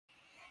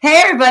Hey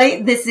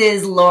everybody, this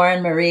is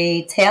Lauren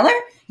Marie Taylor.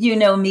 You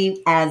know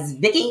me as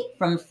Vickie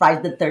from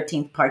Friday the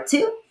 13th Part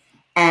 2,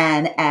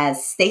 and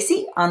as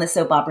Stacy on the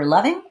soap opera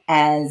Loving,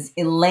 as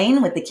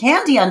Elaine with the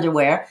candy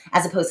underwear,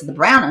 as opposed to the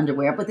brown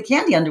underwear, but the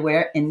candy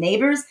underwear in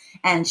Neighbors,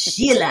 and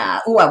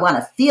Sheila, I want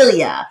to feel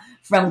ya,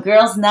 from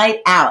Girls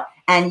Night Out.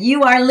 And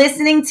you are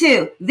listening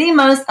to the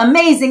most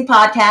amazing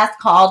podcast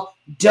called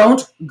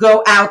Don't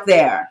Go Out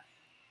There.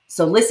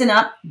 So listen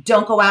up,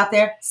 don't go out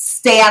there,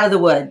 stay out of the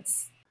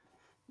woods.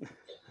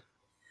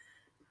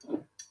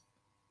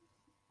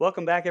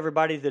 Welcome back,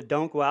 everybody, to the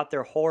Don't Go Out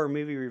There Horror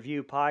Movie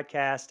Review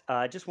Podcast.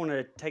 I just want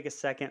to take a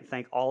second,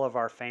 thank all of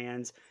our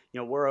fans.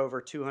 We're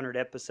over 200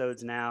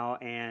 episodes now,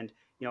 and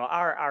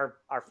our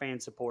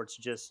fan support's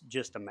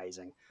just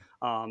amazing.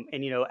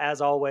 As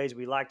always,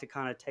 we like to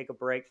kind of take a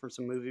break from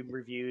some movie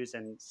reviews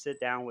and sit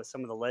down with some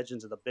of the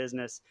legends of the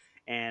business.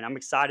 And I'm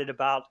excited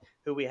about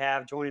who we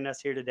have joining us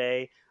here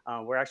today.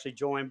 We're actually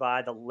joined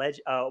by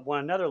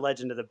another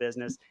legend of the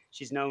business.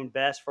 She's known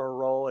best for her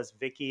role as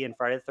Vickie in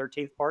Friday the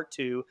 13th Part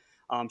 2.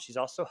 She's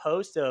also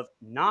host of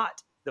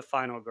Not the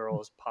Final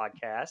Girls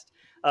podcast.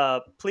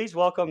 Please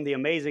welcome the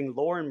amazing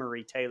Lauren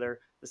Marie Taylor.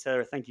 Ms.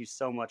 Taylor, thank you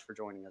so much for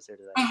joining us here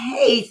today.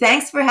 Hey,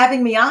 thanks for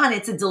having me on.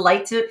 It's a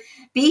delight to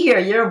be here.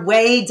 You're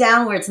way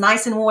down where it's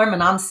nice and warm,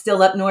 and I'm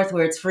still up north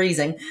where it's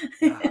freezing.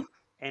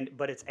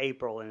 But it's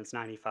April and it's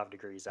 95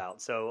 degrees out.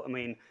 So, I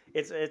mean,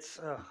 it's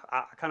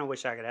I kind of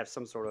wish I could have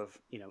some sort of,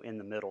 in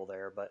the middle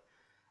there. But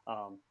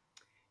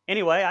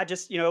anyway, I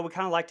just, we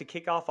kind of like to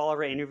kick off all of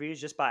our interviews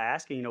just by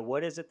asking,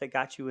 what is it that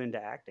got you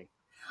into acting?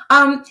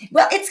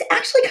 Well, it's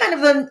actually kind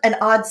of an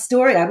odd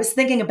story. I was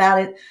thinking about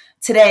it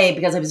today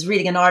because I was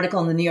reading an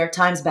article in the New York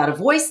Times about a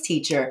voice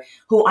teacher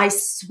who I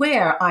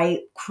swear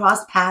I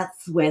crossed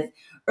paths with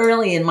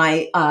early in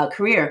my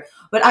career.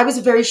 But I was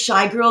a very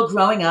shy girl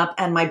growing up,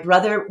 and my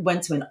brother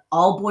went to an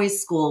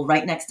all-boys school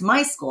right next to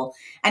my school,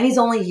 and he's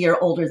only a year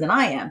older than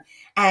I am.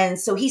 And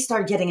so he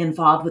started getting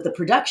involved with the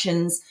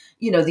productions,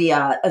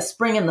 the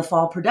spring and the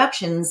fall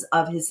productions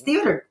of the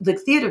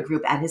theater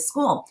group at his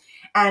school.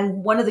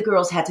 And one of the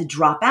girls had to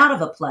drop out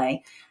of a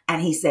play.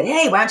 And he said,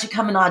 hey, why don't you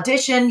come and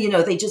audition?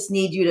 They just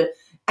need you to,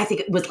 I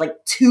think it was like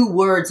 2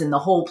 words in the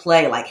whole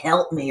play, like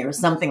help me or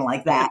something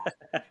like that.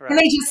 Right. And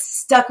they just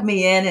stuck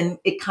me in, and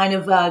it kind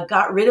of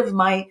got rid of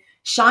my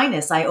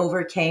shyness. I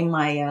overcame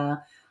my,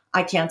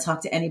 I can't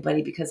talk to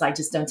anybody because I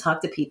just don't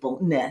talk to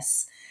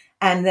people-ness.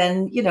 And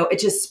then, it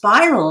just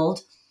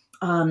spiraled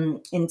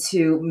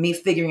into me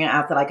figuring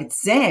out that I could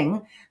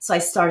sing. So I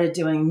started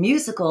doing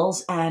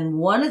musicals. And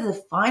one of the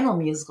final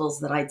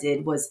musicals that I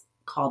did was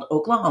called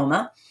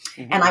Oklahoma.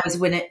 Mm-hmm. And I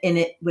was in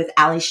it with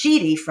Ali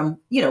Sheedy from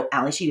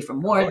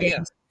War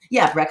Games.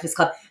 Yeah, Breakfast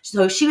Club.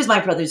 So she was my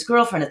brother's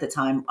girlfriend at the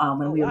time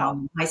when we were all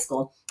in high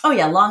school. Oh,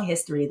 yeah, long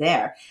history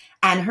there.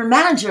 And her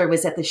manager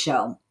was at the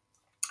show.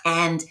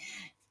 And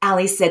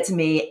Ali said to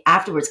me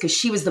afterwards, because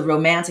she was the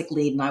romantic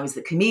lead and I was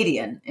the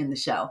comedian in the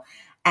show.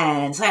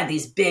 And so I had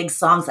these big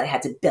songs that I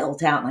had to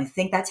belt out. And I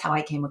think that's how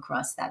I came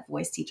across that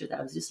voice teacher that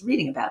I was just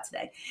reading about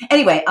today.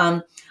 Anyway,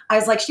 I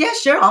was like, yeah,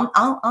 sure,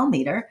 I'll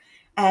meet her.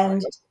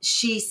 And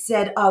she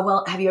said, oh,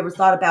 well, have you ever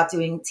thought about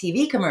doing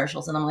TV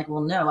commercials? And I'm like,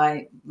 well, no,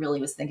 I really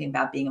was thinking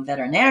about being a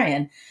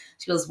veterinarian.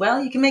 She goes,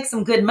 well, you can make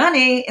some good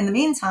money in the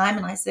meantime.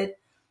 And I said,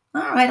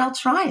 all right, I'll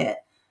try it.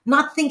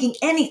 Not thinking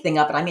anything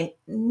of it. I mean,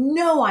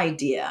 no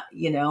idea,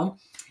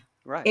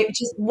 Right. It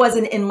just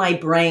wasn't in my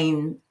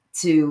brain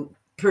to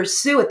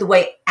pursue it the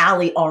way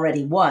Ali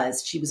already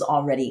was. She was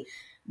already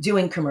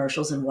doing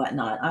commercials and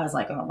whatnot. I was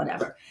like, oh,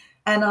 whatever.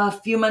 And a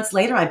few months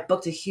later, I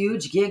booked a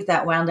huge gig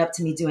that wound up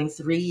to me doing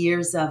 3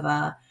 years of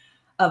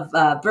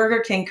Burger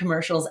King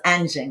commercials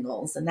and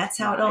jingles. And that's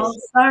how it all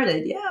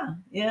started.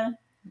 Yeah.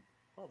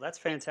 Well, that's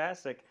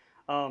fantastic.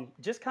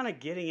 Just kind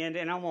of getting into,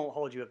 and I won't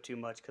hold you up too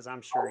much because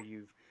I'm sure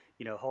you've,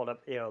 hold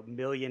up,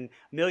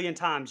 million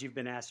times you've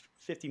been asked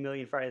 50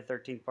 million Friday the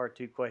 13th Part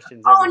 2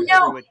 questions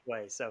every which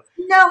way. So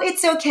no,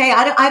 it's okay.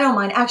 I don't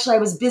mind. Actually, I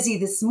was busy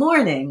this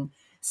morning.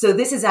 So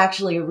this is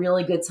actually a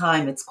really good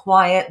time. It's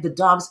quiet. The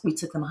dogs, we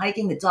took them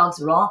hiking. The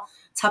dogs are all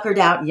tuckered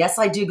out. Yes,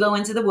 I do go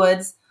into the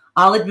woods.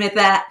 I'll admit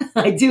that.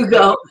 I do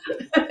go.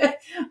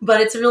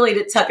 But it's really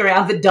to tucker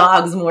out the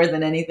dogs more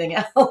than anything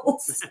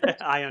else.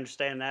 I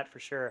understand that for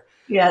sure.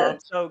 Yeah.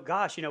 So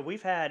gosh,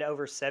 we've had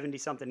over 70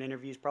 something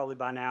interviews probably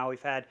by now.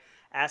 We've had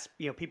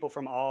people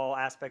from all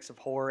aspects of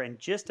horror and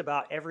just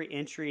about every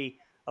entry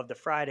of the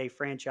Friday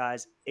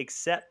franchise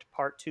except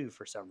Part 2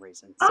 for some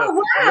reason.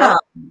 Oh, wow.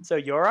 So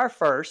you're our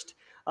first.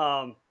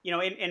 And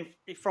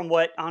from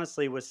what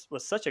honestly was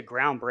such a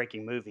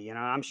groundbreaking movie,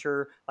 I'm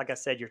sure, like I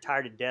said, you're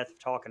tired to death of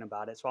talking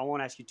about it, so I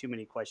won't ask you too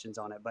many questions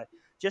on it. But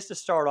just to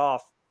start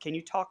off, can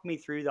you talk me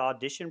through the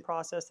audition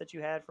process that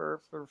you had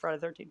for Friday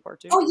the 13th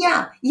Part 2?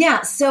 Oh,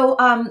 yeah. So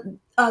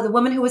the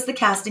woman who was the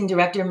casting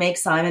director, Meg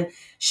Simon,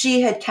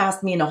 she had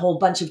cast me in a whole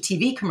bunch of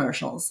TV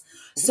commercials.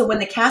 Mm-hmm. So when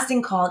the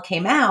casting call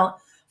came out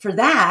for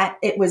that,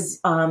 it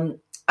was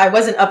I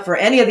wasn't up for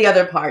any of the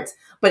other parts,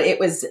 but it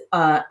was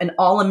an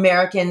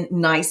all-American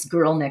nice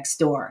girl next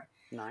door.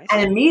 Nice.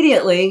 And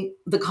immediately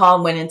the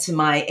call went into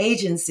my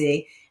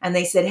agency and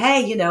they said,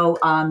 hey,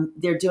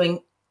 they're doing,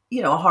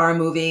 a horror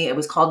movie. It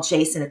was called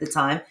Jason at the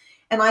time.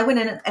 And I went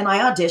in and I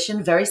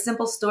auditioned. Very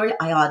simple story.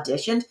 I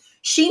auditioned.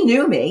 She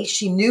knew me.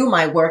 She knew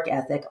my work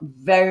ethic.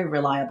 Very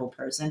reliable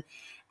person.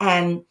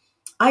 And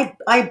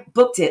I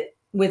booked it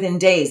within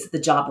days. The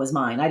job was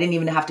mine. I didn't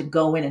even have to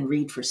go in and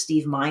read for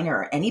Steve Miner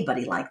or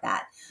anybody like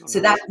that. Oh, So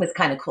nice. that was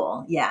kind of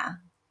cool. Yeah.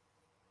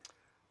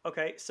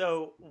 Okay,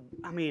 so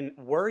I mean,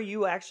 were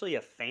you actually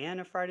a fan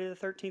of Friday the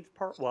 13th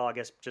part? Well, I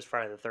guess just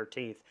Friday the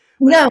 13th.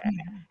 But No.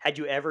 had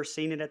you ever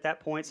seen it at that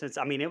point? Since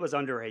I mean, it was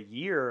under a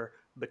year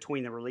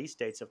between the release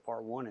dates of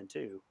part one and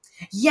two.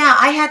 Yeah,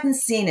 I hadn't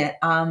seen it.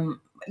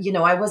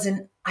 I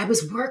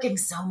was working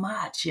so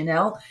much,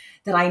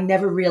 that I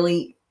never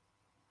really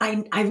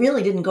I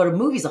really didn't go to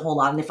movies a whole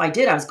lot. And if I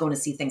did, I was going to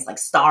see things like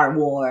Star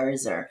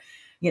Wars or,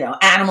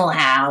 Animal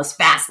House,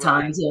 Fast Right.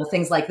 Times,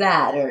 things like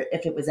that. Or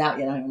if it was out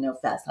yet, I don't know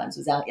if Fast Times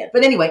was out yet.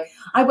 But anyway,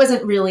 I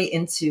wasn't really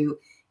into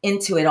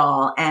it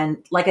all. And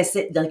like I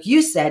said, like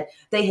you said,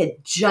 they had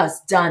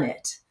just done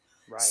it.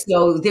 Right.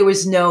 So there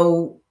was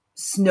no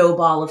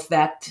snowball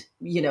effect,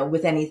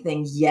 with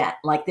anything yet.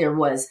 Like there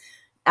was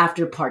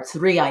after part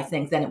 3, I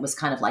think. Then it was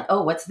kind of like,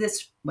 oh, what's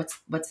this? What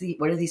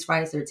are these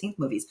Friday the 13th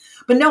movies?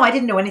 But no, I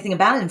didn't know anything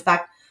about it. In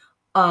fact,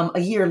 a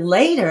year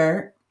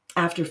later,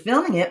 after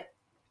filming it,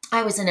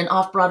 I was in an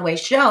off-Broadway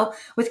show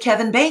with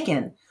Kevin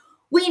Bacon.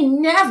 We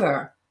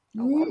never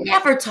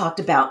talked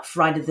about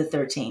Friday the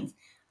 13th.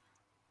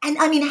 And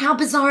I mean, how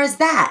bizarre is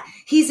that?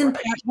 He's in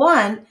part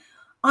 1.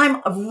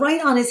 I'm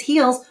right on his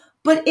heels,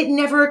 but it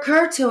never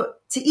occurred to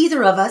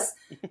either of us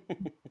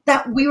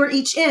that we were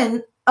each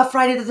in a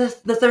Friday the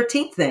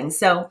 13th thing.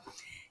 So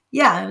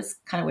yeah, it was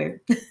kind of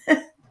weird.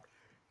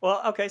 Well,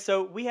 okay,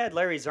 so we had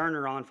Larry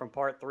Zerner on from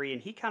part 3,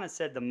 and he kind of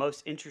said the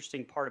most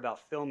interesting part about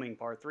filming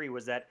part 3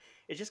 was that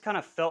it just kind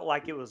of felt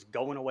like it was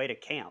going away to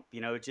camp.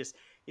 It just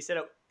he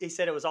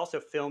said it was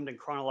also filmed in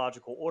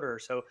chronological order.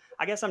 So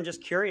I guess I'm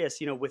just curious,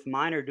 with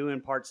Miner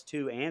doing parts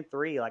 2 and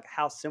 3, like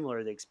how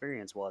similar the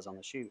experience was on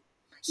the shoot.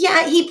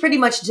 Yeah, he pretty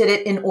much did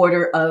it in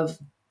order of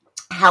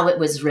how it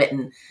was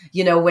written.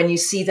 When you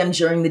see them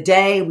during the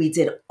day, we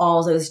did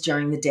all those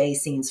during the day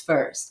scenes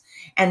first.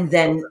 And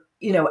then,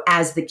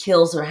 as the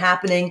kills are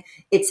happening,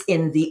 it's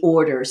in the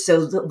order.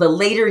 So the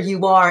later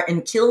you are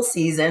in kill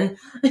season,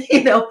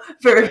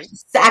 for Right.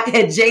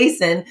 Sackhead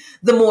Jason,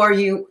 the more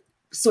you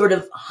sort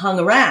of hung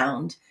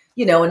around,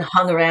 and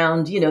hung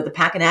around, the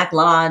Packanack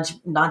Lodge,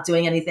 not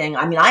doing anything.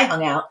 I mean, I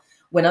hung out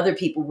when other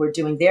people were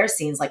doing their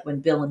scenes, like when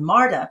Bill and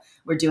Marta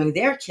were doing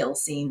their kill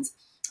scenes.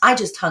 I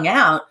just hung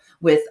out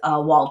with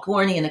Walt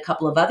Gorney and a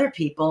couple of other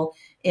people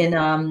in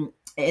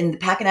the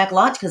Packanack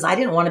Lodge because I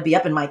didn't want to be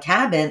up in my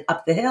cabin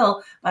up the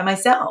hill by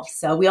myself.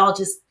 So we all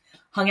just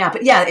hung out.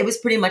 But yeah, it was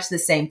pretty much the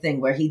same thing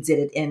where he did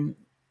it in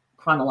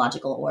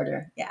chronological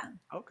order. Yeah.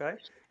 Okay.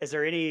 Is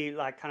there any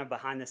like kind of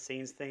behind the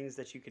scenes things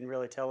that you can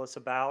really tell us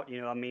about?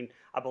 I mean,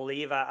 I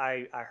believe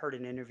I heard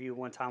an interview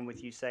one time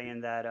with you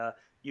saying that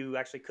you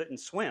actually couldn't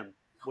swim,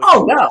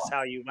 Oh which no. is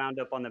how you wound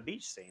up on the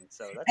beach scene.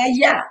 So that's And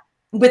interesting. yeah,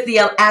 with the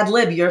ad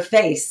lib, your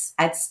face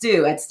at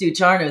Stu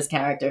Charno's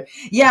character.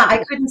 Yeah,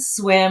 I couldn't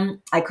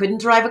swim. I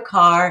couldn't drive a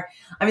car.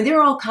 I mean, there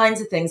were all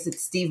kinds of things that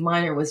Steve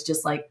Miner was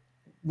just like,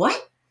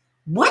 what?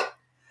 What?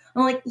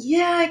 I'm like,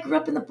 yeah, I grew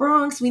up in the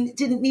Bronx. We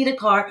didn't need a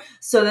car.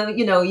 So then,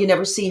 you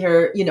never see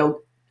her,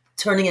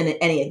 turning in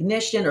any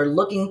ignition or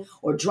looking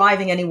or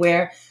driving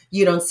anywhere.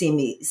 You don't see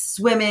me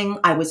swimming.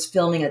 I was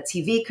filming a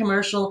TV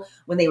commercial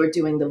when they were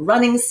doing the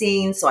running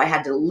scene. So I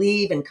had to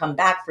leave and come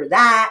back for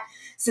that.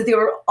 So there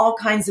were all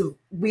kinds of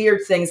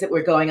weird things that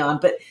were going on.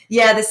 But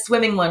yeah, the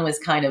swimming one was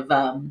kind of,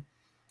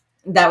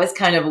 that was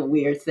kind of a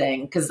weird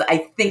thing because I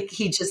think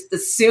he just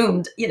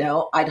assumed,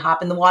 I'd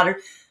hop in the water.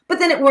 But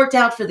then it worked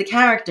out for the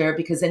character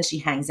because then she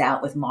hangs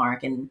out with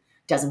Mark and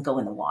doesn't go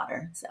in the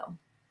water. So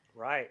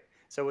Right.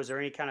 So was there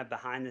any kind of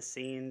behind the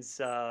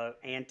scenes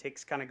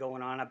antics kind of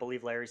going on? I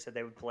believe Larry said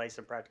they would play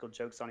some practical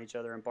jokes on each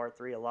other in part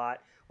 3 a lot.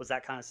 Was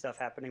that kind of stuff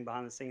happening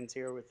behind the scenes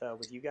here with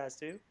you guys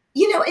too?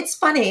 It's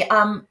funny.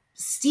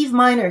 Steve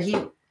Miner,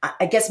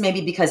 I guess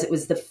maybe because it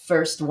was the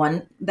first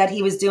one that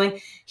he was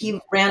doing, he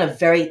ran a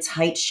very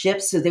tight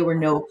ship. So there were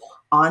no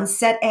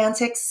on-set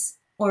antics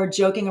or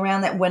joking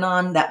around that went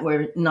on that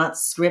were not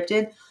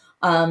scripted.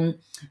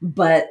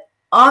 But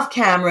off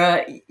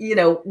camera,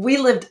 we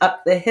lived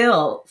up the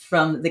hill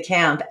from the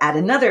camp at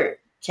another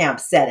camp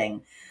setting.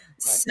 Right.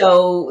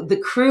 So the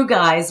crew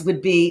guys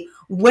would be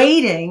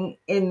waiting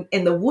in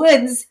the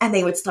woods and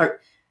they would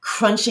start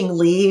crunching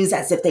leaves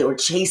as if they were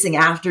chasing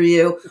after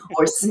you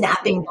or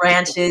snapping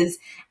branches.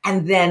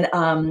 And then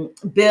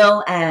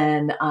Bill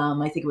and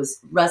I think it was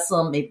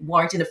Russell, maybe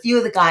Warrington, a few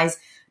of the guys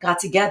got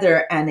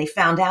together and they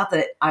found out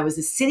that I was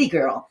a city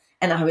girl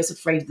and I was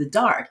afraid of the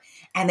dark.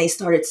 And they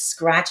started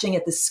scratching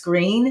at the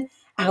screen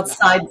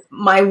outside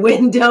my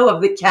window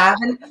of the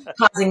cabin,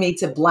 causing me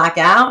to black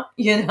out.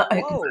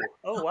 Whoa.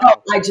 Oh,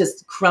 wow. I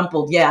just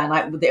crumpled. Yeah.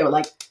 And they were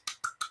like,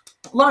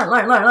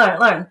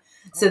 learn.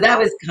 So that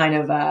was kind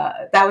of,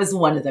 that was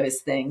one of those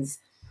things.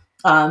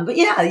 But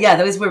yeah,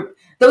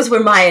 those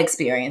were my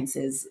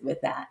experiences with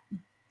that.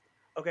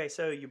 Okay,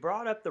 so you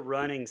brought up the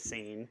running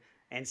scene,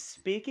 and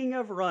speaking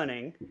of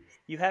running,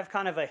 you have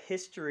kind of a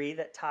history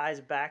that ties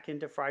back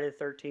into Friday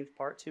the 13th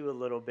Part 2 a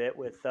little bit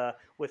with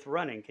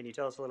running. Can you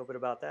tell us a little bit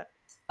about that?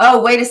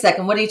 Oh, wait a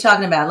second. What are you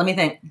talking about? Let me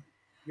think.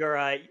 You're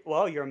a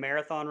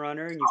marathon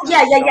runner, and you Oh, kind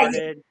yeah, of yeah, yeah, yeah.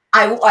 started.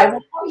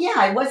 Oh, yeah,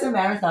 I was a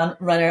marathon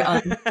runner.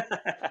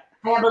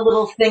 I have a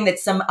little thing that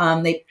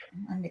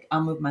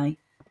I'll move my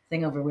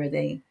thing over where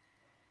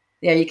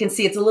there, you can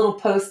see it's a little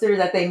poster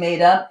that they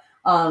made up.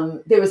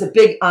 There was a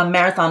big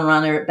marathon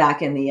runner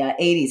back in the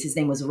 80s. His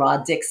name was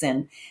Rod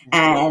Dixon. Mhm.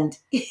 And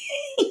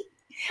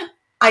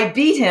I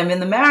beat him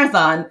in the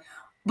marathon,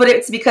 but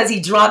it's because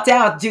he dropped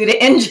out due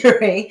to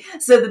injury.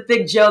 So the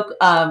big joke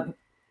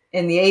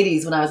in the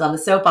 80s when I was on the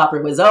soap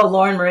opera was, oh,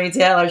 Lauren Marie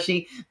Taylor,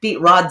 she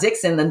beat Rod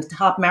Dixon, the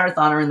top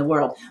marathoner in the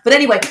world. But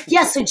anyway,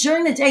 yeah, so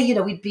during the day,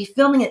 we'd be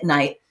filming at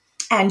night.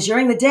 And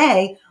during the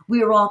day,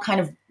 we were all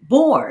kind of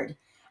bored.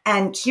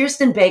 And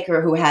Kirsten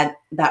Baker, who had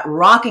that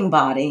rocking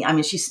body, I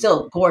mean, she's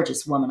still a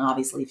gorgeous woman,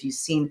 obviously, if you've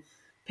seen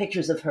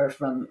pictures of her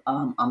from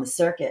on the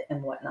circuit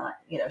and whatnot.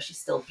 She's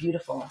still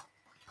beautiful.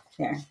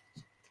 There,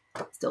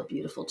 still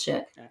beautiful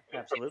chick.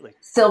 Absolutely.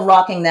 Still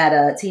rocking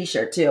that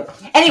t-shirt too.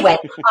 Anyway,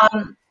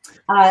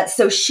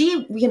 so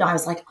she, I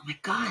was like, oh my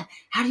God,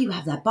 how do you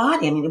have that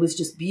body? I mean, it was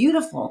just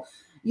beautiful,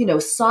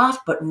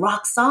 soft but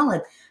rock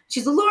solid.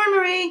 She's a Laura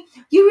Marie,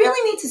 you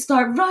really need to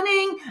start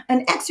running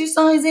and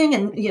exercising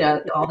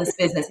and, all this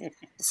business.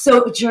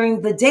 So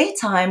during the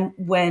daytime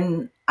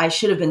when I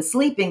should have been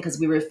sleeping because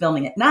we were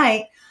filming at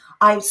night,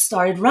 I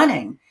started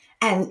running.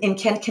 And in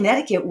Kent,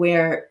 Connecticut,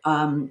 where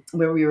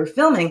we were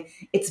filming,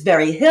 it's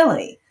very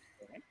hilly.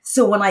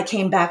 So when I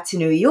came back to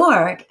New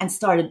York and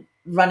started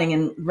running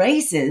in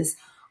races,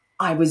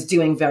 I was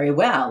doing very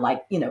well,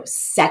 like,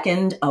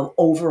 second of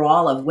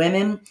overall of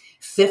women,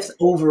 fifth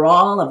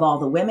overall of all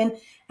the women.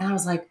 And I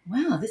was like,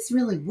 wow, this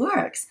really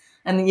works.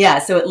 And yeah,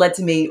 so it led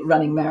to me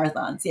running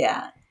marathons.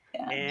 Yeah.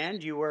 Yeah.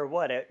 And you were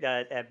what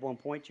at one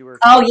point you were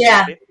Oh, top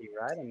yeah. 150,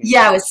 right? I mean,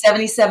 Yeah. I was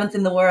 77th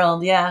in the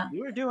world. Yeah.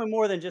 you were doing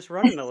more than just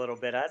running a little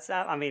bit.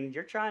 I mean,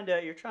 you're trying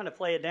to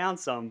play it down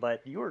some,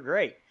 but you were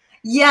great.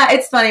 Yeah.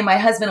 It's funny. My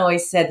husband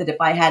always said that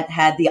if I had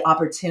had the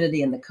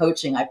opportunity and the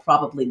coaching, I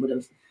probably would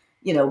have,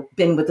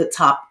 been with the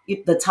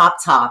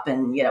top.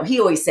 And, he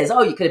always says,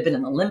 oh, you could have been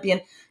an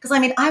Olympian. Cause I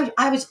mean, I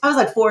was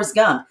like Forrest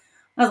Gump.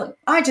 I was like,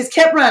 I just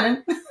kept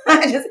running.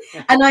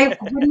 And I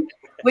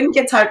wouldn't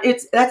get tired.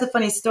 That's a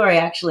funny story,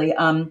 actually.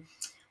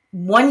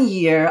 One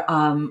year,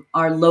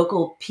 our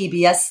local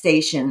PBS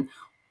station,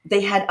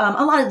 they had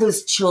a lot of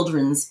those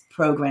children's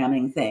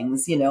programming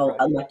things,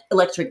 Right.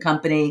 electric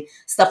company,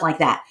 stuff like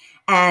that.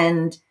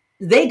 And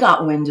they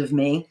got wind of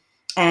me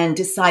and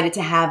decided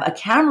to have a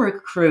camera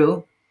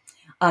crew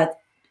uh,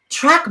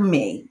 track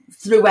me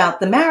throughout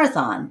the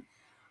marathon,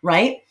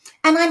 right?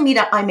 And I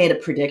made a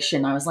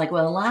prediction. I was like,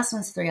 well, the last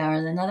one's 3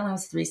 hours, another one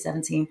was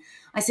 3:17.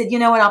 I said, you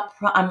know what?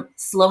 I'm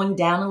slowing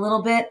down a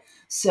little bit,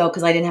 so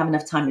because I didn't have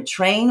enough time to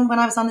train when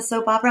I was on the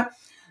soap opera.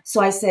 So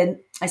I said,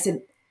 I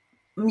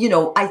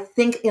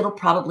think it'll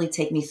probably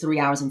take me 3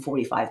 hours and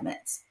 45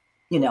 minutes,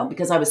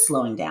 because I was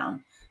slowing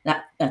down.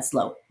 That's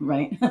slow,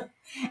 right?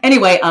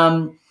 Anyway,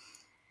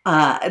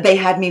 they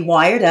had me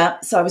wired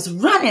up. So I was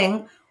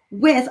running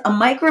with a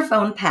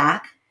microphone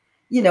pack,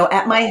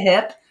 at my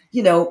hip,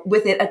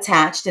 with it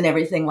attached and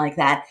everything like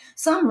that.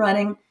 So I'm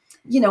running,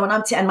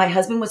 and my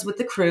husband was with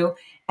the crew.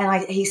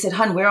 And he said,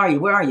 hun, where are you?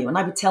 Where are you? And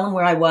I would tell him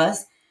where I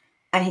was.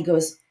 And he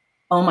goes,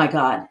 oh my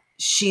God,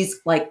 she's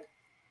like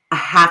a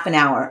half an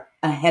hour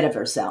ahead of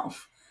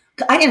herself.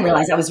 I didn't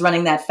realize I was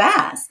running that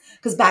fast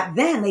because back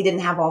then they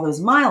didn't have all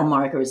those mile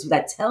markers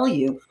that tell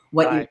you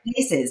what your Right.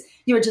 pace is.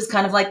 You were just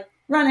kind of like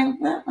running.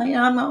 Well,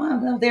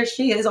 oh, there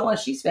she is. Oh,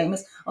 she's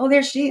famous. Oh,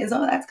 there she is.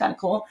 Oh, that's kind of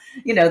cool.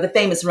 The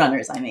famous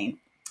runners, I mean.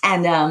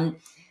 And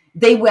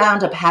they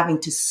wound up having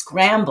to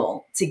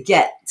scramble to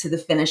get to the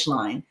finish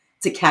line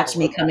to Oh catch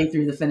me wow, coming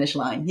through the finish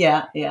line.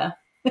 Yeah, yeah.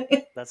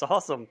 that's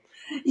awesome.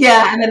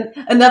 Yeah, and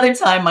then another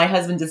time my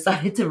husband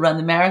decided to run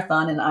the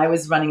marathon and I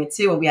was running it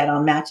too, and we had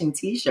on matching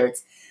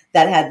t-shirts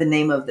that had the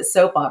name of the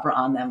soap opera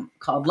on them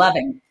called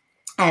Loving.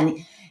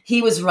 And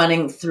he was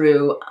running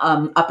through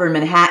Upper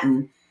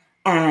Manhattan,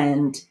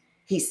 and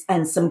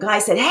some guy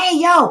said, hey,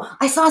 yo,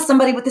 I saw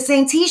somebody with the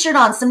same t-shirt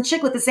on, some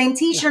chick with the same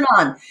t-shirt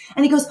on.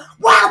 And he goes,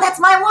 wow, that's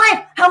my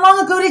wife. How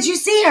long ago did you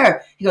see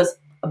her? He goes,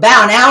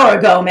 about an hour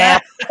ago, man.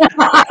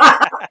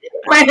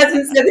 My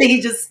husband said that he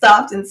just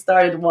stopped and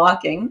started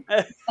walking.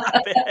 I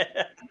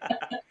bet.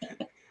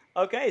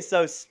 Okay,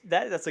 so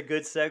that's a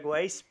good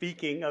segue.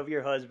 Speaking of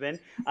your husband,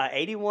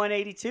 81,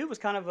 82 was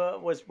kind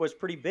of was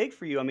pretty big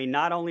for you. I mean,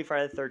 not only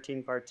Friday the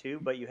 13th Part 2,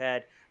 but you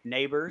had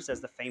Neighbors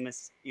as the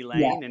famous Yeah.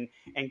 Elaine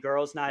and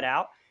Girls Night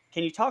Out.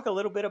 Can you talk a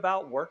little bit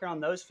about working on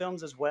those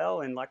films as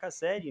well? And like I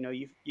said,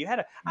 you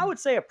had I would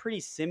say a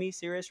pretty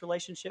semi-serious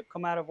relationship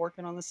come out of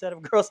working on the set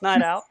of Girls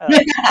Night Out.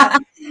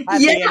 Happy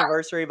Yeah.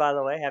 anniversary, by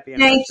the way. Happy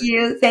Thank anniversary.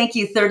 you. Thank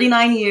you.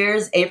 39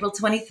 years, April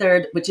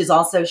 23rd, which is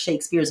also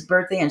Shakespeare's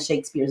birthday and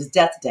Shakespeare's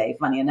death day,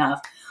 funny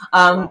enough.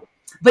 Um, Wow.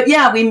 but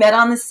yeah, we met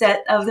on the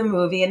set of the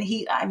movie, and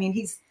I mean,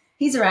 he's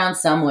He's around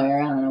somewhere.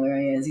 I don't know where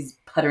he is. He's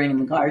puttering in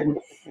the garden.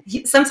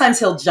 Sometimes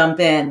he'll jump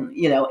in,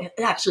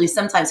 actually,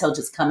 sometimes he'll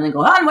just come in and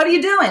go, "Hon, what are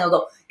you doing?" I'll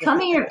go, "Come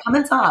here, come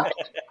and talk."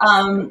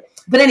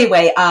 But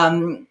anyway,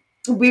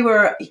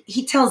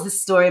 he tells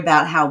this story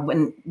about how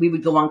when we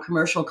would go on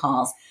commercial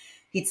calls,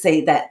 he'd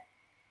say that,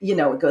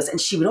 it goes, and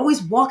she would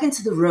always walk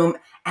into the room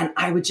and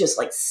I would just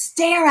like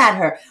stare at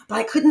her, but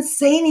I couldn't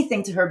say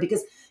anything to her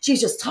because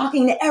she's just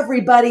talking to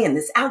everybody and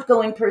this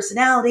outgoing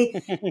personality,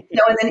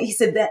 and then he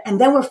said that,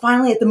 and then we're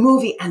finally at the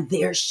movie and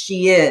there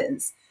she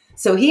is.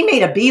 So he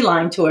made a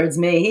beeline towards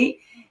me.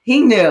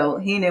 He knew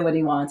what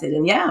he wanted.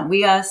 And yeah,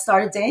 we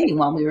started dating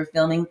while we were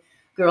filming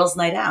Girls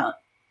Night Out,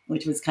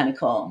 which was kind of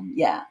cool.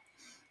 Yeah.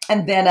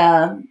 And then,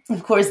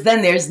 of course,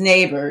 then there's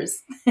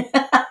Neighbors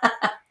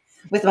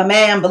with my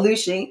man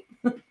Belushi.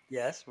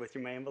 Yes, with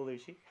your man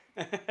Belushi.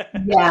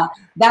 Yeah,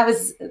 that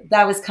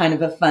was kind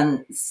of a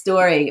fun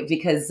story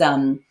because,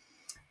 okay,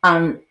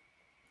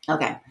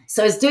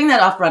 so I was doing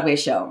that off-Broadway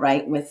show,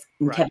 right, with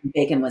Kevin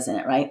Bacon was in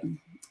it, right?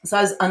 So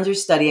I was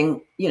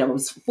understudying, it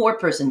was a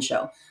 4-person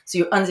show. So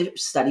you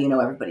understudy,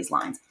 everybody's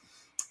lines.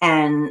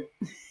 And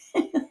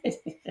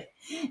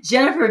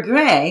Jennifer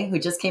Grey, who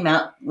just came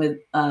out with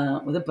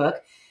a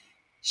book,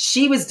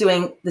 she was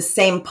doing the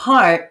same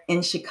part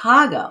in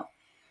Chicago.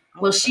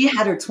 Well, she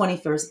had her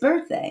 21st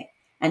birthday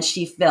and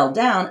she fell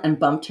down and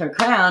bumped her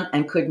crown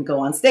and couldn't go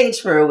on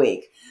stage for a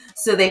week.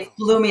 So they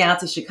flew me out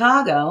to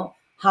Chicago,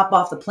 hop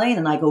off the plane,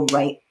 and I go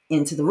right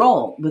into the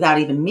role without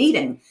even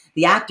meeting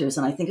the actors.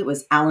 And I think it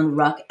was Alan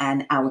Ruck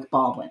and Adam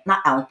Baldwin.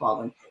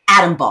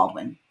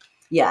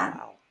 Yeah.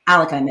 Wow.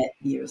 Alec I met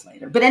years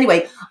later. But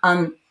anyway,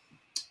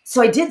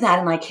 so I did that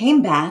and I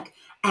came back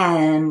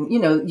and,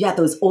 you had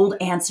those old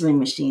answering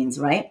machines,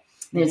 right?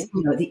 There's,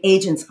 the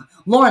agents,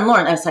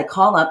 Lauren, as I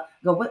call up,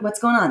 go, what's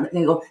going on?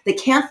 They go, they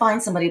can't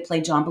find somebody to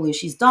play John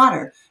Belushi's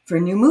daughter for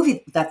a new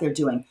movie that they're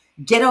doing.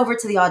 Get over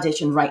to the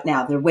audition right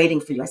now. They're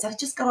waiting for you. I said, I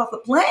just got off the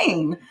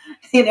plane.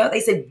 They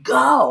said,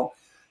 go.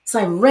 So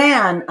I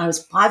ran. I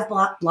was 5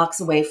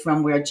 blocks away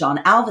from where John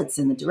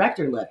Alvidson, the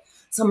director, lived.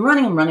 So I'm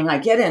running. I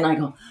get in. I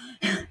go,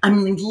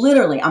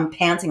 I'm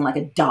panting like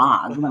a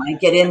dog when I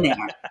get in there.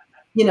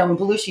 And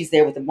Belushi's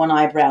there with the one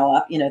eyebrow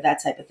up,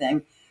 that type of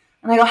thing.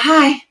 And I go,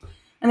 hi.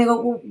 And they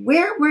go, well,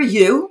 where were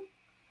you?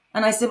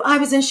 And I said, I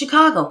was in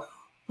Chicago.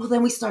 Well,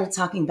 then we started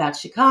talking about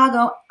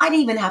Chicago. I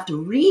didn't even have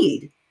to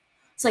read.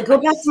 So I go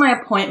back to my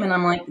appointment.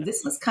 I'm like,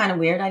 this was kind of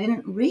weird. I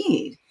didn't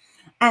read.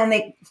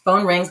 And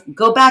phone rings,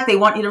 go back. They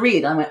want you to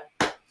read. I went,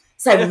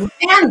 so I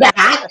ran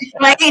back,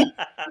 right?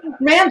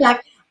 Ran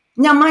back.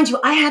 Now, mind you,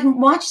 I hadn't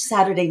watched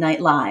Saturday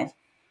Night Live.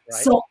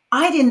 Right. So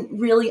I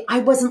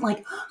wasn't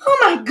like, oh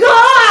my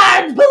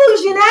God,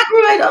 Belushi and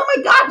Aykroyd. Oh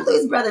my God,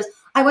 Blues Brothers.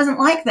 I wasn't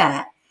like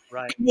that.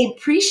 Right. They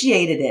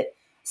appreciated it.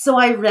 So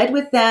I read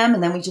with them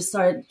and then we just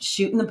started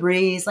shooting the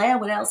breeze.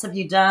 Like, what else have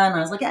you done? I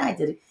was like, I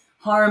did a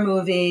horror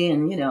movie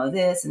and,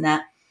 this and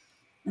that.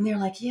 And they're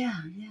like, yeah.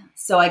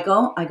 So I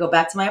go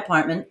back to my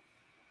apartment,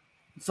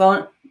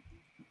 phone.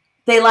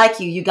 They like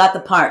you. You got the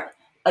part.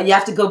 You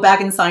have to go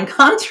back and sign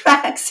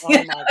contracts. Oh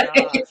my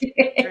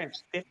gosh.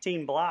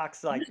 15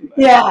 blocks.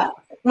 Yeah.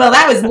 Well,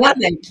 that was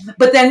nothing.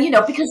 But then,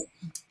 because,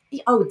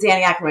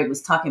 Danny Aykroyd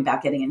was talking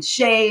about getting in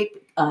shape.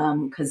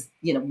 Because,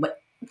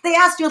 they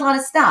asked you a lot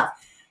of stuff,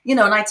 and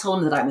I told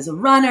him that I was a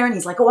runner and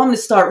he's like, oh, I'm going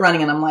to start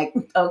running. And I'm like,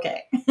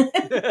 okay. Good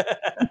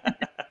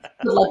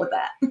luck with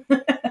that.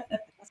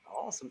 That's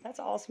awesome. That's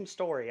an awesome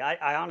story.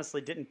 I honestly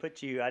didn't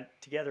put you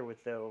together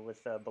with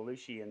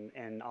Belushi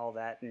and all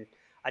that. And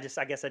I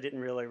guess I didn't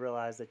really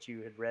realize that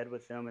you had read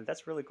with them, and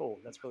that's really cool.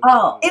 That's really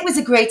cool. It was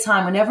a great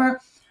time. Whenever,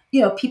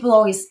 people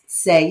always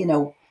say,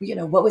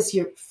 what was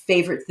your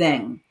favorite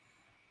thing,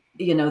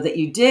 that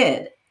you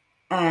did?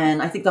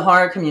 And I think the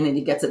horror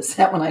community gets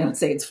upset when I don't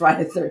say it's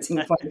Friday the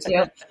 13th part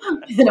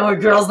 2, or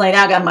Girls Night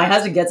Out. My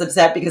husband gets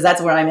upset because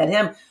that's where I met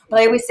him.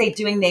 But I always say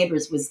doing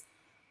Neighbors was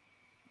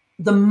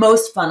the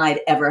most fun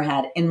I'd ever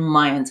had in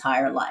my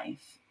entire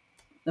life.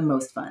 The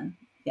most fun.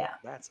 Yeah.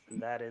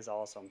 That is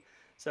awesome.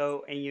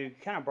 So, and you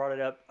kind of brought it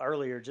up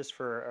earlier just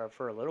for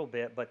a little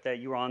bit, but that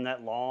you were on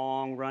that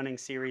long running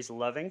series,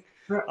 Loving.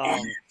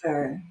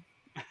 Forever.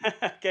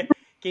 Can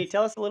you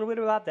tell us a little bit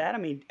about that? I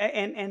mean,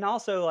 and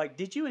also,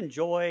 did you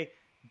enjoy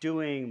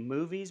doing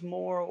movies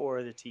more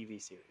or the TV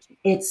series more?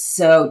 It's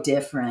so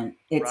different.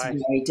 It's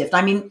very different.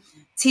 I mean,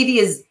 TV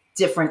is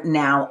different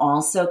now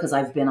also because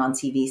I've been on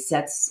TV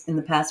sets in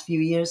the past few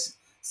years.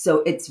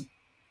 So it's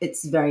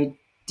very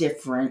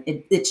different.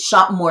 It's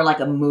shot more like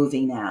a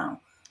movie now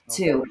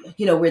too,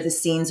 where the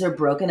scenes are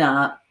broken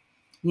up,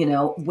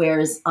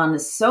 whereas on the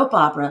soap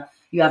opera,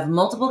 you have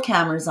multiple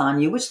cameras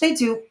on you, which they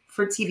do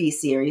for TV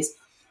series,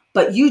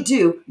 but you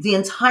do the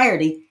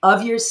entirety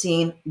of your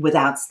scene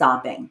without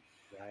stopping.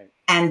 Right.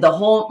 And the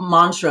whole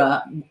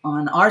mantra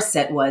on our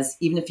set was,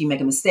 even if you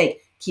make a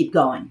mistake, keep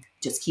going,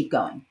 just keep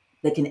going.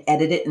 They can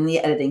edit it in the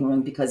editing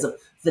room because of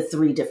the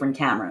 3 different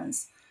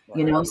cameras,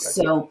 right.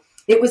 So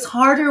it was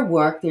harder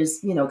work. There's,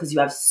 because you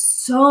have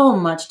so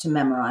much to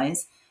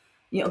memorize.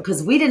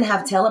 because we didn't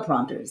have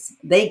teleprompters.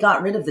 They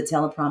got rid of the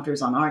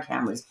teleprompters on our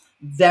cameras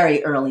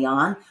very early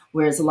on,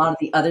 whereas a lot of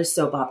the other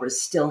soap operas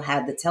still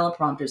had the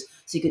teleprompters,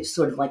 so you could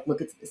sort of like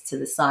look at to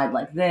the side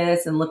like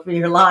this and look for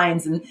your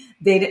lines. And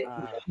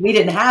we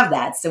didn't have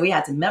that, so we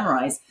had to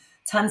memorize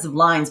tons of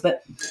lines.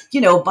 But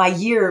by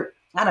year,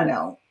 I don't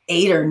know,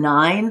 8 or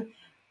 9,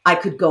 I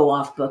could go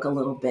off book a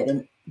little bit,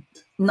 and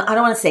I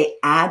don't want to say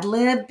ad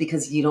lib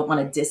because you don't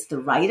want to diss the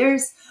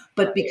writers,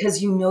 but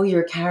because you know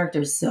your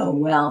character so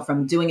well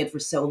from doing it for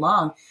so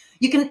long,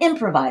 you can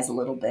improvise a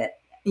little bit,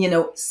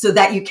 so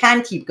that you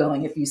can keep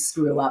going if you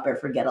screw up or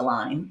forget a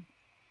line.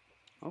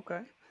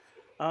 Okay.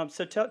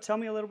 So tell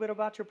me a little bit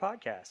about your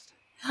podcast.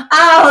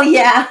 Oh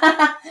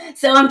yeah.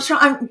 So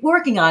I'm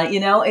working on it,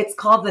 It's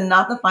called the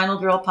Not the Final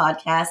Girl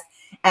podcast.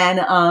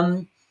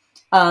 And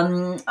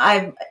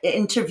I've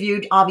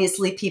interviewed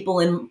obviously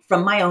people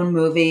from my own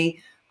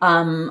movie.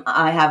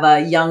 I have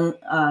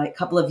a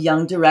couple of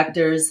young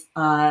directors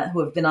who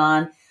have been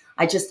on.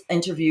 I just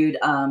interviewed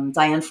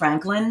Diane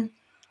Franklin,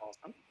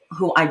 Awesome.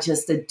 who I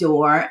just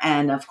adore,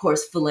 and of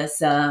course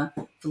Felissa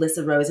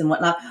Rose and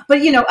whatnot.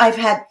 But I've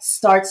had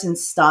starts and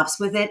stops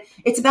with it.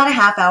 It's about a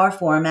half-hour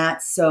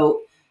format,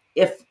 so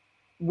if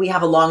we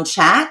have a long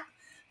chat,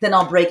 then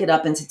I'll break it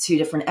up into 2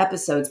 different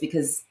episodes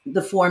because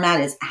the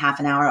format is half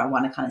an hour. I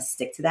want to kind of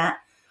stick to that.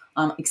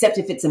 Except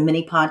if it's a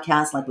mini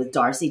podcast like with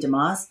Darcy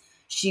DeMoss,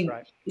 she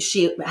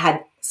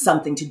had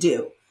something to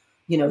do,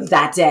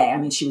 that day. I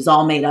mean, she was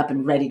all made up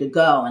and ready to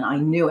go, and I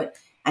knew it.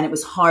 And it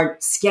was hard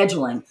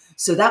scheduling.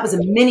 So that was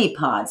a mini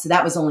pod. So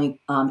that was only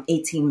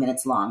 18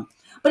 minutes long.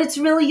 But it's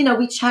really,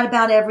 we chat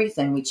about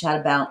everything. We chat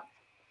about,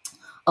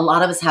 a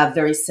lot of us have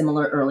very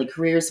similar early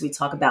careers. So we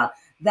talk about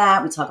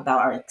that. We talk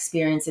about our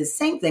experiences.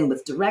 Same thing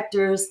with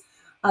directors,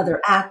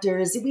 other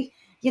actors.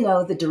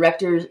 The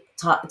director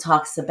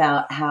talks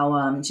about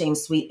how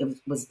James Sweet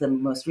was the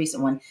most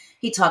recent one.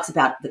 He talks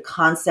about the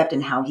concept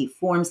and how he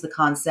forms the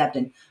concept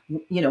and,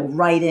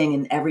 writing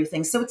and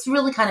everything. So it's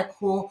really kind of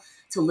cool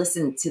to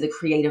listen to the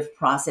creative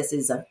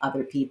processes of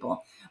other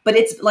people. But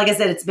it's, like I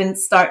said, it's been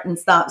start and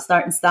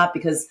stop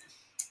because,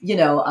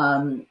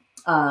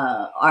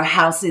 our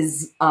house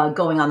is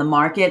going on the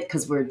market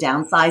because we're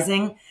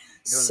downsizing.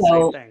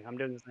 I'm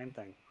doing the same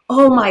thing.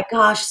 Oh my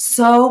gosh,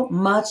 so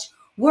much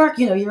work.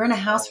 You're in a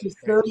house for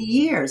 30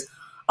 years.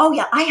 Oh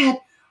yeah,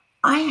 I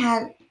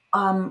had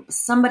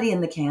somebody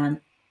in the can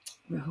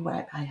who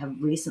I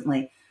have recently.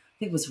 I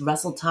think it was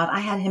Russell Todd. I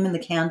had him in the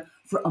can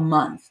for a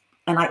month,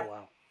 and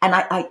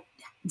I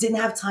didn't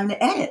have time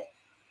to edit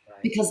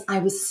because I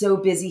was so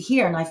busy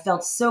here, and I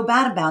felt so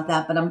bad about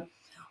that. But I'm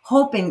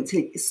hoping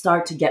to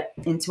start to get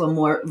into a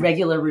more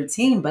regular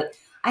routine. But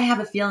I have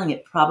a feeling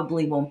it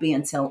probably won't be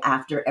until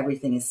after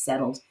everything is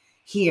settled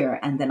here,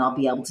 and then I'll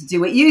be able to do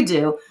what you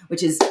do,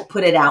 which is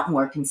put it out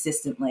more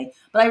consistently.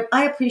 But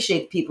I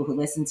appreciate the people who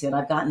listen to it.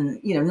 I've gotten,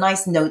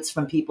 nice notes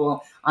from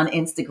people on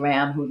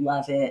Instagram who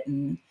love it.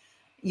 And,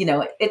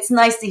 it's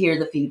nice to hear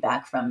the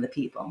feedback from the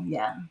people.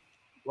 Yeah.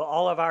 Well,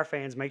 all of our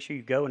fans, make sure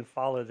you go and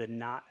follow the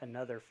Not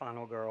Another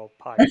Final Girl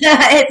podcast.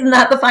 It's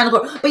not the Final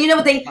Girl. But you know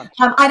what?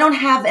 I don't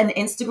have an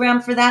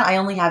Instagram for that. I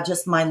only have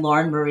just my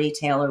Lauren Marie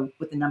Taylor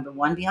with the number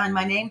 1 behind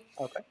my name.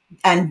 Okay.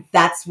 And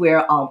that's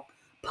where I'll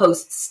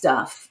post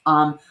stuff.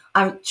 I'm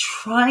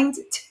trying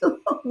to do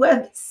a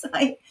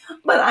website,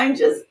 but I'm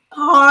just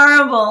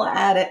horrible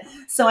at it.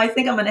 So I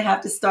think I'm going to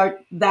have to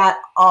start that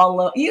all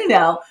over.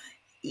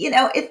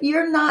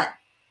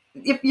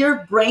 If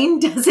your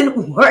brain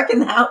doesn't work in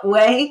that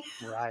way,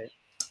 right?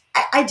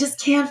 I just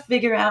can't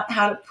figure out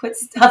how to put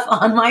stuff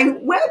on my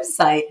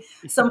website.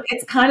 So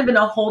it's kind of in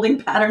a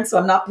holding pattern. So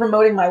I'm not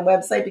promoting my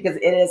website because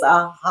it is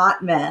a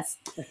hot mess.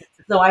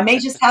 So I may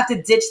just have to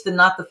ditch the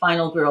Not the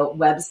Final Girl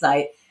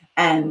website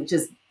and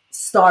just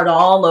start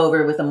all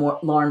over with a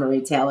Lauren Marie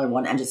Taylor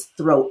one and just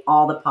throw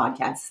all the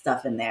podcast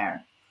stuff in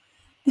there.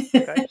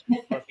 Okay.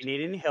 Well, if you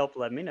need any help,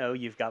 let me know.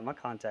 You've got my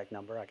contact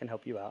number. I can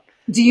help you out.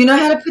 Do you know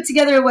how to put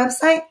together a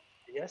website?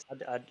 Yes,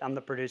 I'm the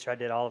producer. I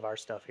did all of our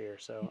stuff here,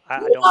 so I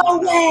don't. No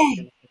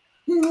way!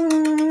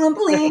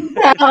 Please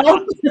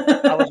help.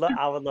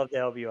 I would love to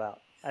help you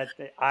out.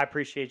 I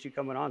appreciate you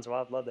coming on, so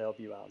I'd love to help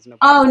you out.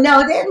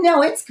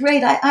 No, it's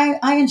great.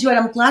 I enjoyed it.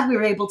 I'm glad we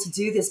were able to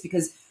do this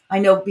because I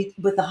know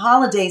with the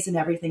holidays and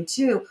everything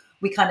too,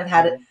 we kind of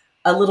had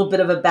a little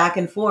bit of a back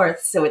and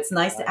forth. So it's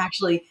nice to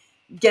actually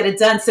get it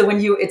done. So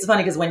it's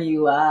funny because when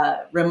you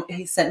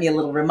he sent me a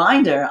little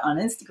reminder on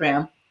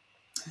Instagram,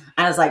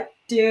 I was like,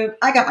 dude,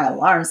 I got my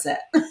alarm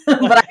set,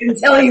 but I can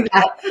tell you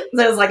that.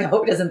 So I was like, I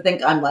hope he doesn't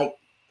think I'm like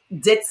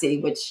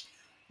ditzy, which,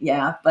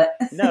 yeah, but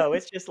no,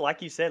 it's just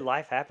like you said,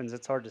 life happens.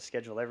 It's hard to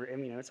schedule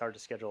it's hard to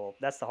schedule.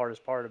 That's the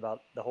hardest part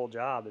about the whole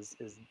job is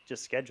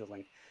just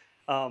scheduling.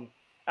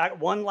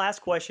 One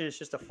last question is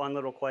just a fun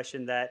little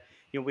question that,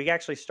 we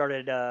actually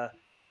started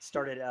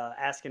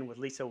asking with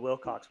Lisa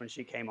Wilcox when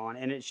she came on,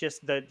 and it's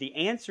just the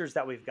answers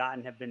that we've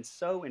gotten have been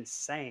so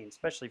insane,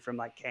 especially from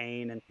like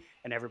Kane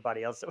and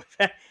everybody else that we've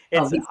had.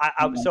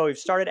 So we've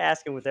started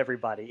asking with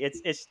everybody.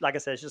 It's like I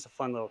said, it's just a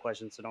fun little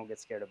question, so don't get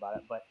scared about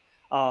it. But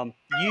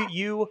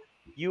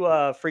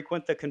you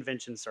frequent the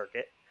convention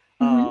circuit.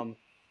 Mhm. Um,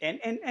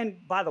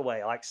 and by the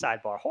way, like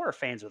sidebar, horror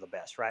fans are the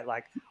best, right?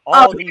 Like Oh,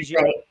 all these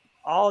they're great.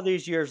 all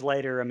these years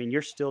later, I mean,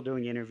 you're still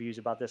doing interviews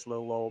about this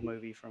little old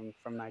movie from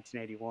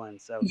 1981.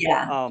 So,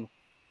 Yeah. um,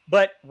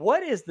 but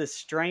what is the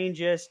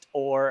strangest,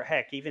 or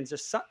heck, even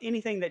just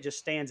anything that just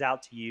stands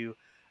out to you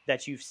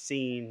that you've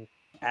seen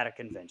at a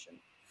convention,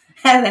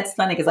 That's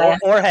funny because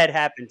or had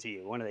happened to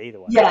you? One of the either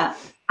way. yeah,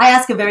 I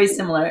ask a very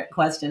similar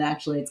question,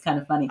 actually. It's kind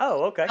of funny.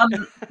 Oh, okay.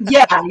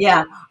 Yeah,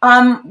 yeah.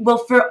 Well,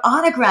 for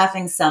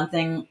autographing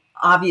something,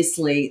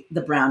 obviously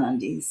the brown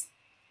undies.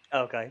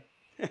 Okay.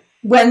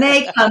 When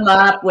they come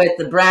up with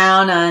the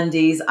brown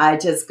undies, I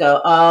just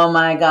go, "Oh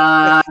my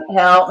God,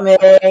 help me!"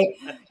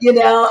 You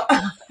know,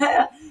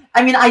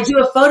 I mean, I do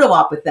a photo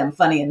op with them.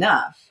 Funny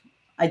enough,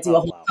 I do a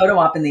Oh whole wow. photo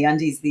op in the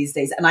undies these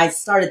days, and I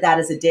started that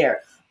as a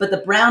dare. But the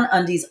brown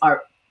undies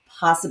are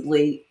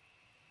possibly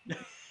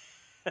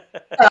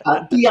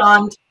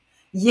beyond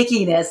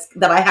yickiness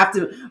that I have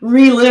to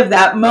relive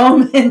that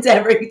moment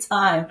every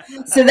time.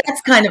 So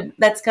that's kind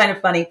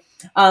of funny.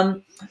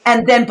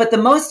 And then, but the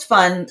most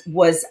fun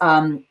was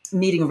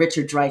meeting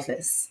Richard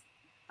Dreyfuss.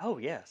 Oh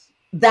yes.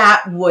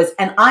 That was,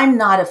 and I'm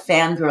not a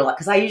fangirl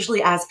because I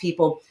usually ask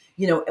people,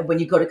 when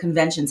you go to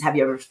conventions, have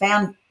you ever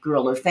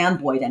fangirl or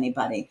fanboyed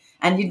anybody?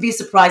 And you'd be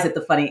surprised at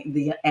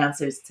the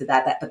answers to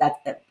that. But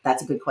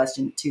that's a good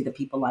question too that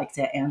people like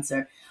to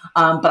answer.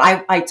 But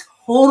I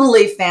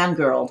totally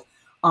fangirled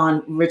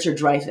on Richard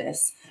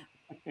Dreyfuss.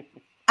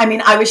 I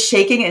mean, I was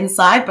shaking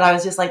inside, but I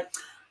was just like,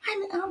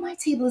 my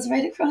table is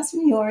right across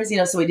from yours,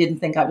 so he didn't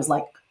think I was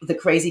like the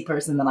crazy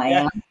person that I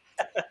Yeah.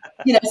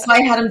 am. So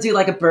I had him do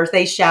like a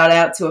birthday shout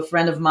out to a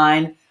friend of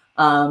mine,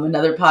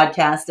 another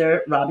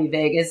podcaster, Robbie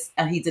Vegas,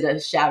 and he did a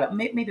shout out.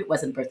 Maybe it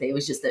wasn't a birthday; it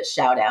was just a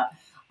shout out.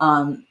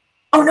 Oh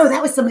no,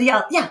 that was somebody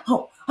else. Yeah.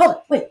 Oh,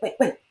 wait.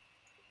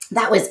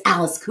 That was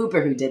Alice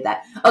Cooper who did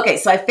that. Okay,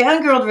 so I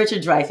fangirled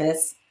Richard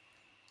Dreyfuss,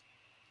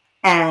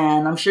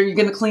 and I'm sure you're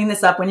going to clean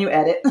this up when you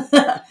edit.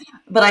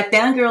 But I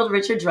fangirled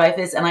Richard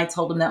Dreyfuss, and I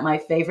told him that my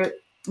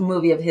favorite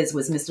movie of his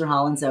was Mr.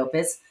 Holland's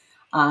Opus,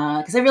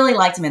 because I really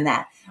liked him in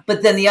that.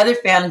 But then the other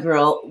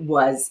fangirl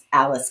was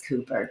Alice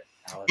Cooper.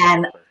 Alice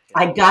And Cooper.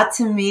 I got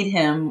to meet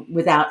him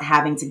without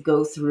having to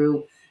go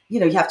through, you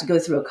have to go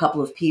through a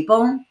couple of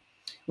people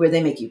where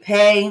they make you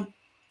pay,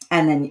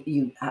 and then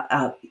you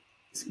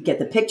get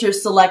the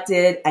pictures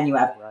selected, and you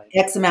have Right.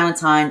 X amount of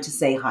time to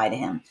say hi to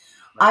him.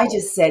 Right. I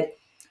just said,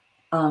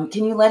 can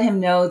you let him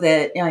know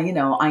that,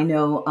 I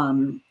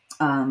know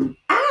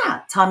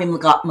Tommy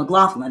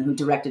McLaughlin, who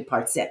directed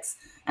Part 6.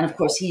 And of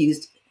course, he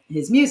used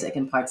his music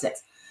in Part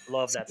 6.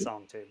 Love that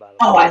song too, by the way.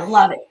 Oh, I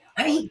love it.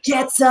 He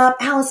gets up,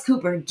 Alice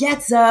Cooper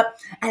gets up,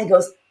 and he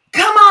goes,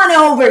 "Come on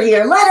over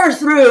here, let her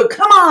through,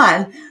 come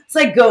on." So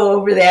I go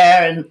over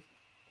there, and,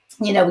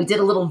 we did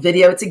a little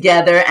video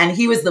together, and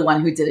he was the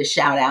one who did a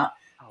shout out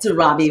to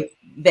Robbie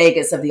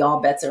Vegas of the All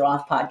Bets Are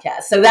Off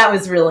podcast. So that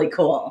was really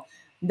cool.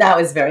 That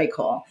was very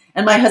cool.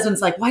 And my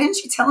husband's like, "Why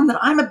didn't you tell him that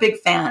I'm a big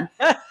fan?"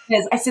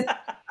 Because I said,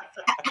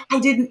 I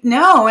didn't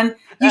know. And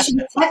you should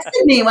have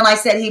texted me when I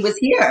said he was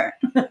here.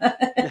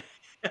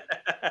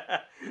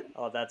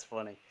 Oh, that's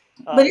funny.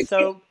 But it's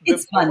fun,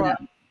 Before though.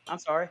 I'm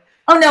sorry.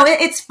 Oh, no,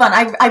 it's fun.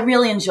 I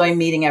really enjoy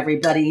meeting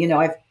everybody.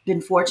 I've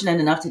been fortunate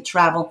enough to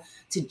travel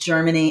to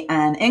Germany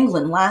and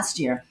England last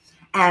year.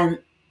 And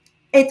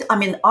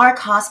our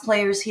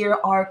cosplayers here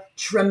are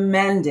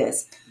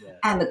tremendous. Yeah.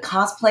 And the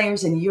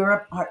cosplayers in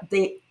Europe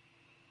they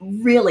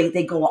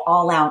go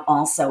all out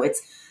also.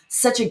 It's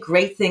such a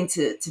great thing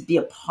to be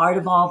a part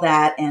of all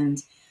that.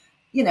 And,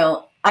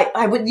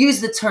 I would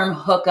use the term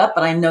hook up,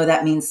 but I know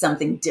that means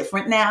something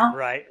different now.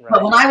 Right.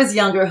 But when I was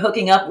younger,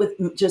 hooking up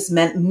with just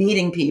meant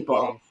meeting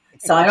people.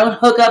 So I don't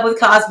hook up with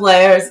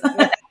cosplayers.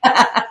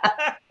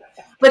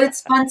 But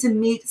it's fun to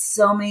meet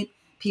so many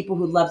people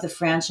who love the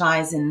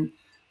franchise and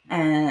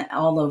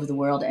all over the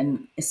world,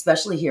 and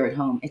especially here at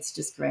home. It's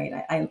just great.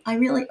 I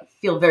really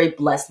feel very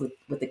blessed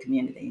with the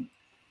community.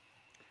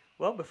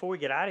 Well, before we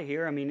get out of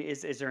here, I mean,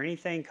 is there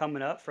anything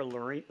coming up for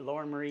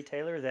Lauren Marie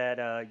Taylor that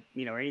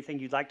anything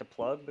you'd like to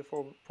plug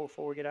before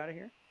we get out of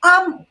here?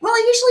 Well,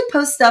 I usually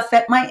post stuff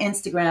at my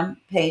Instagram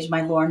page,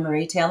 my Lauren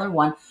Marie Taylor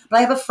one, but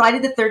I have a Friday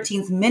the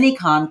 13th mini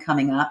con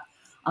coming up.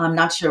 I'm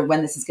not sure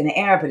when this is going to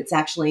air, but it's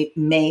actually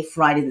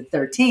Friday the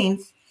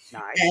 13th.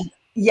 Nice. And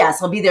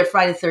yes, I'll be there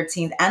Friday the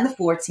 13th and the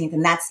 14th,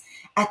 and that's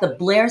at the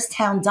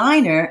Blairstown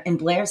Diner in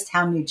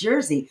Blairstown, New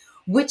Jersey,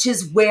 which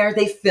is where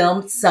they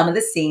filmed some of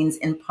the scenes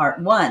in Part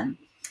 1.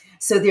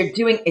 So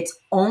it's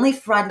only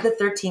Friday the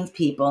 13th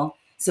people.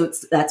 So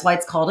that's why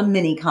it's called a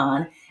mini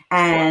con.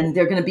 And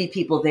there are going to be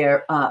people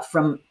there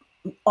from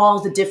all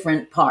the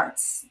different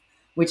parts,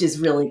 which is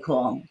really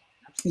cool.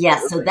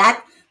 Yes, so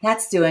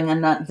that's doing.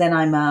 And then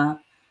I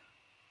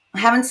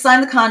haven't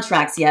signed the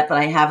contracts yet, but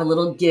I have a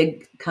little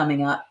gig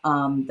coming up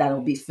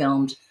that'll be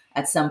filmed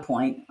at some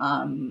point.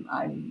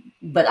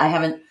 But I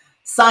haven't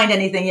signed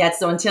anything yet.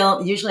 So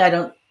usually I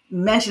don't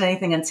mention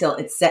anything until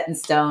it's set in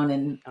stone.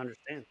 And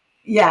Understand.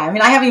 yeah, I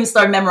mean, I haven't even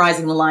started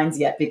memorizing the lines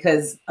yet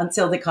because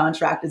until the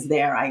contract is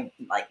there, I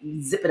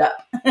zip it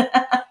up.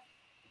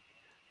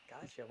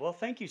 Gotcha. Well,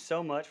 thank you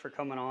so much for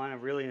coming on. I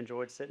really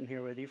enjoyed sitting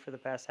here with you for the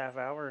past half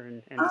hour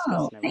and Oh,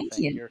 discussing thank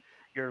everything. you.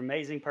 You're an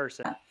amazing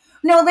person.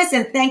 No,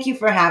 listen, thank you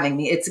for having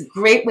me. It's a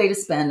great way to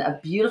spend a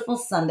beautiful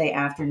Sunday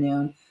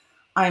afternoon.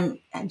 I'm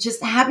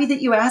just happy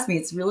that you asked me.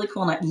 It's really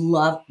cool. And I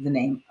love the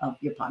name of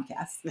your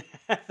podcast.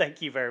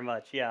 Thank you very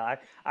much. Yeah,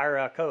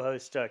 our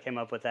co-host came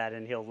up with that,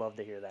 and he'll love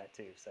to hear that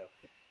too. So,